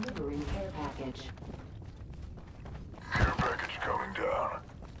 Up. Delivering care package. Care package coming down.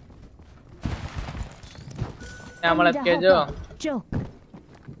 ત્યાં મળે Need a કેજો hop up. Joke.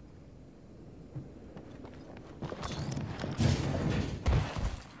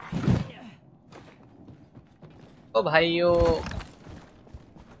 ओ भाइयों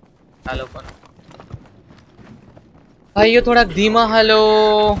हेलो कौन भाइयों थोड़ा धीमा hello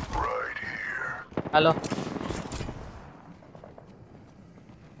hello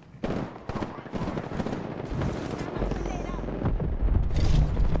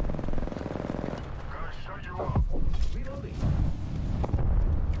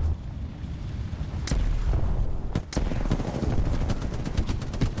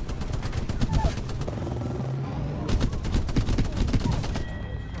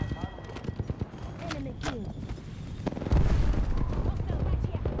Enemy killed.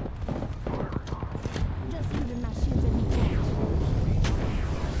 Just giving my shields a recharge.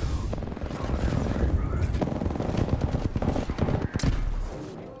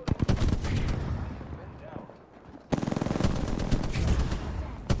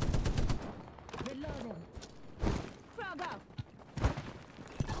 Reloading. Frog out.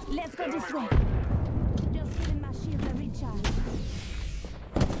 Let's go this way. Just giving my shields a recharge.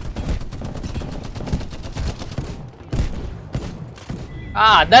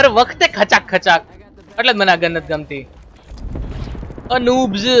 દર વખતે ખચાક ખચાક એટલે જ મને આ ગન નથી ગમતી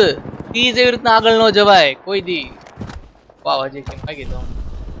અનૂબ્સ પ્લીઝ એવી રીતના આગળ ન જવાય કોઈ દી વાવ હજી કેમ લાગી તો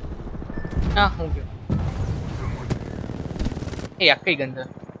હા હું ગયો એ આ કઈ ગન છે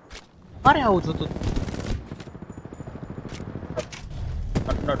મારે આવું જોતું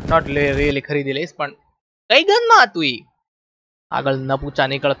નોટ રિયલી ખરીદી લઈશ પણ કઈ ગનમાં હતું ઈ આગળ ન પૂછા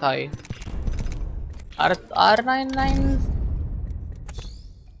નીકળતા હોય R99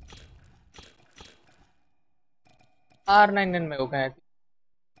 R99 में वो कहा थी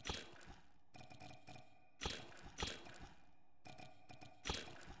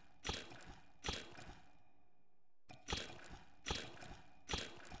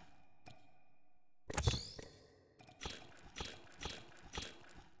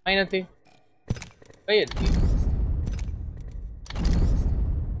आई नहीं कई थी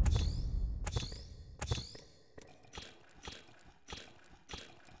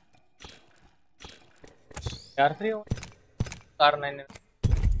R3 R9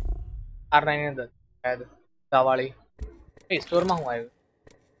 शायद दावाड़ी ए स्टोर में हूँ आयो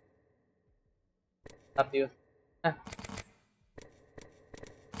आप दिवस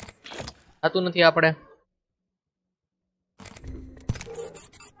થતું નથી આપણે.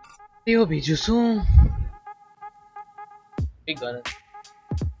 એવું બીજું શું? Gun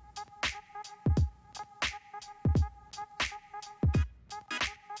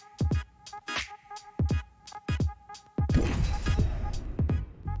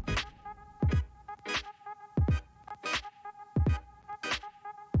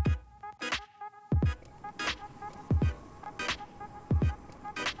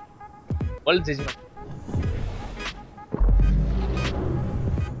world season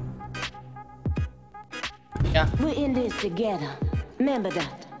We're in this together. Remember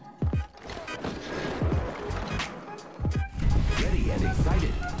that. Ready and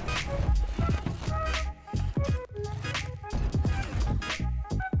excited.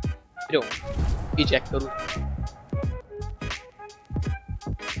 જો ઈ ચેક કરું.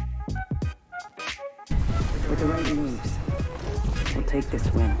 With the right moves, we'll take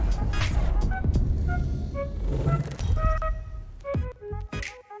this win.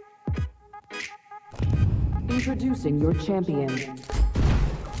 Introducing your champion.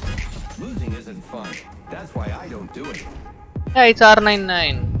 Losing isn't fun. That's why I don't do it. Yeah, it's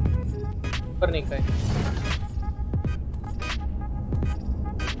R99. ઉપર નહીં કઈ.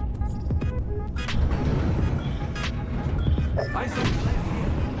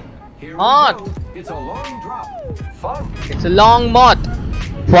 Here Hot. we go. It's a long drop. Fun. It's a long moth.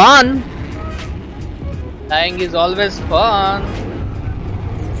 Fun. Dying is always fun.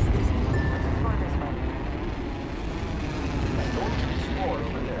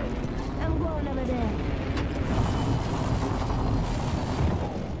 I'm going over there.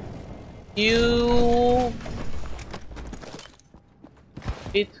 You.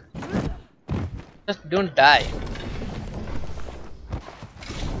 It. Just don't die.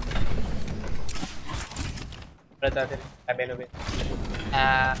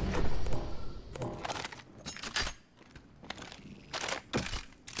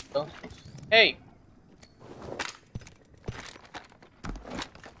 Hey.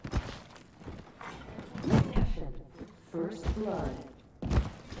 First blood.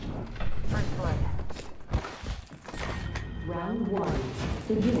 First blood. Round 1.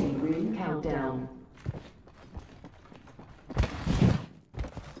 Beginning ring countdown.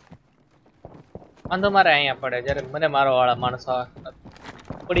 વાંધો મારે અહીંયા પડે જ્યારે મને મારો વાળા માણસ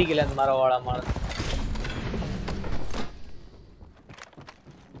પડી ગયેલા મારો વાળા માણસ.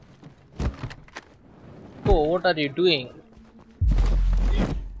 Oh, what are you doing?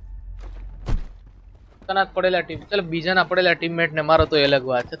 તનાત પડેલા ટીમ ચાલ બીજાના પડેલા ટીમમેટ ને મારો તો એ અલગ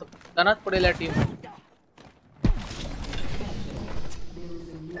વાત છે તો તનાત પડેલા team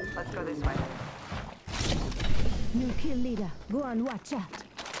Let's go this way. New kill leader. Go and watch out.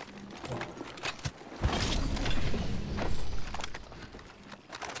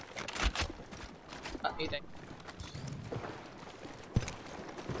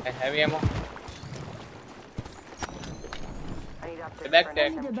 heavy ammo. I need up Back I there.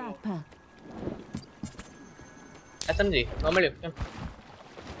 need a backpack. SMG, no મળ્યું કેમ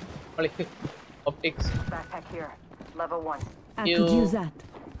મળી optics Backpack here. Level 1. I could use that.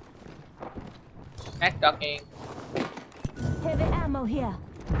 back talking Heavy ammo here.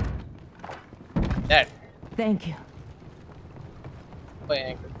 that Thank you. oh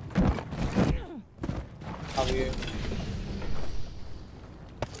yeah good. How are you?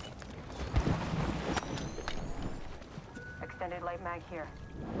 Extended light mag here.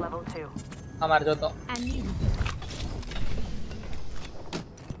 Level 2. અમાર જોતો I need it.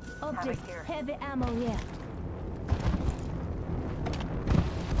 Optics. here. Heavy ammo here.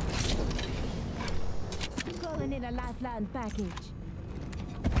 Calling in a lifeline package.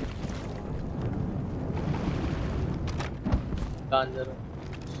 ગાંજરો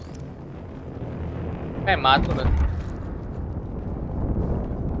કઈ માથું નથી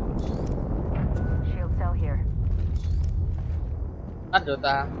Shield cell here. આ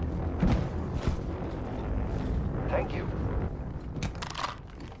જોતા Thank you.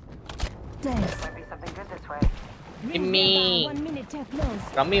 Thanks. Might be something good this way. Ring Gimme. nearby, 1 minute till close.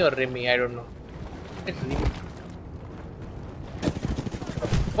 Rummy or Remy I don't know it's Remy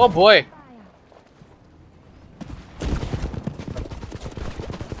oh boy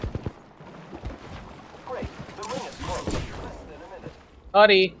Great. The ring is close. Less than a minute.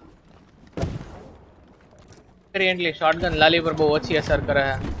 sorry apparently shotgun લાલી પર બહુ ઓછી અસર કરે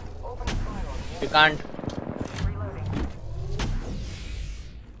છે Open fire on the you can't Reloading.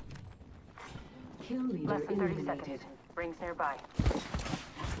 Kill leader Less than 30 seconds. Rings nearby.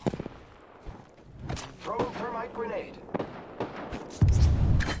 throw thermite grenade.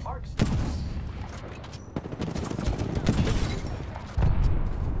 Arc star.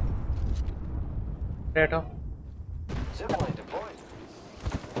 Reto. Zipline deployed.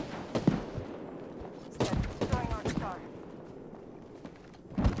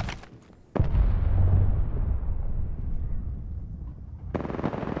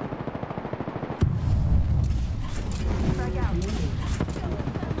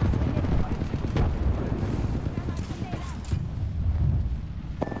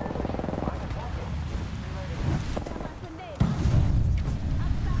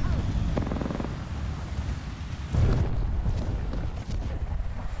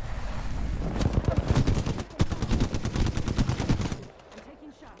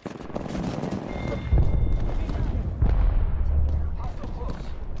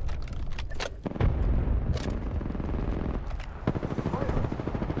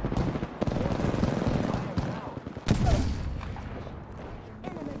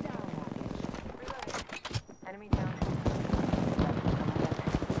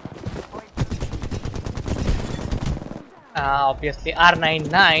 Obviously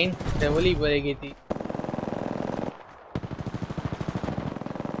R99 से वही बोलेगी थी.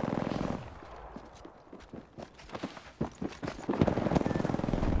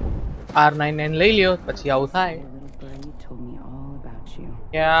 R99 લઈ લ્યો પછી આવું થાય. Told me all about you.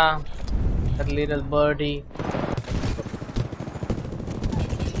 Yeah, that little birdie.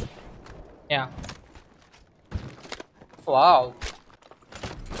 Yeah. Wow,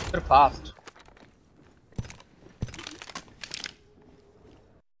 super fast.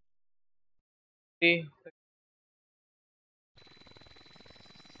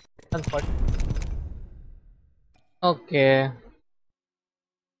 Okay.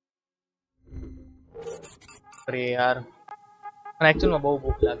 अरे यार, મને एक्चुअल માં બહુ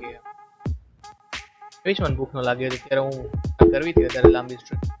ભૂખ લાગી છે. એવી મને ભૂખ ન લાગી હતી ત્યારે હું કરવી હતી વધારે લાંબી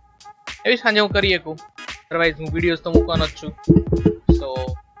સ્ટ્રીમ. એવી સાંજે હું કરી શકું. અધરવાઇઝ હું વિડિયોઝ તો મૂકવાનો જ છું. So,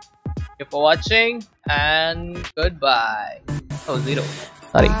 thank you for watching and goodbye. Oh, 0.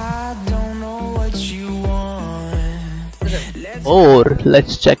 Sorry. I don't know what you want. Or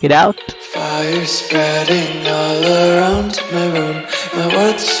let's check it out. Fire spreading all around my room. My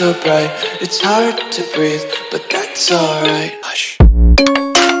world's so bright, it's hard to breathe, but that's alright. Hush.